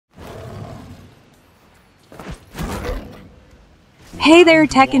Hey there,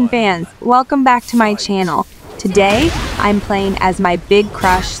 Tekken fans! Welcome back to my channel. Today, I'm playing as my big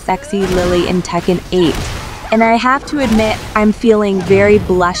crush, Sexy Lily in Tekken 8. And I have to admit, I'm feeling very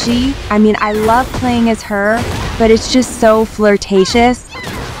blushy. I mean, I love playing as her, but it's just so flirtatious.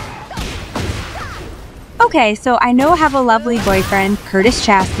 Okay, so I know I have a lovely boyfriend, Curtis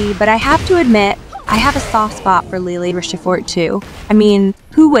Chasky, but I have to admit, I have a soft spot for Lily Richefort too. I mean,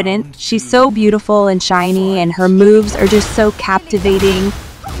 who wouldn't? She's so beautiful and shiny, and her moves are just so captivating.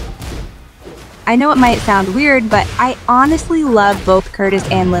 I know it might sound weird, but I honestly love both Curtis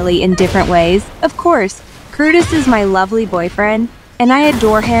and Lily in different ways. Of course, Curtis is my lovely boyfriend, and I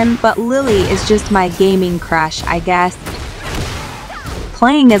adore him, but Lily is just my gaming crush, I guess.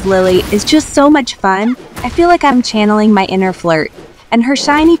 Playing as Lily is just so much fun. I feel like I'm channeling my inner flirt. And her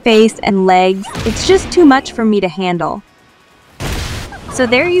shiny face and legs, it's just too much for me to handle. So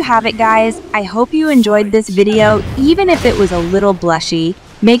there you have it, guys. I hope you enjoyed this video, even if it was a little blushy.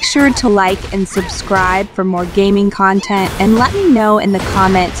 Make sure to like and subscribe for more gaming content, and let me know in the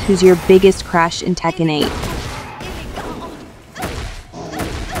comments who's your biggest crush in Tekken 8.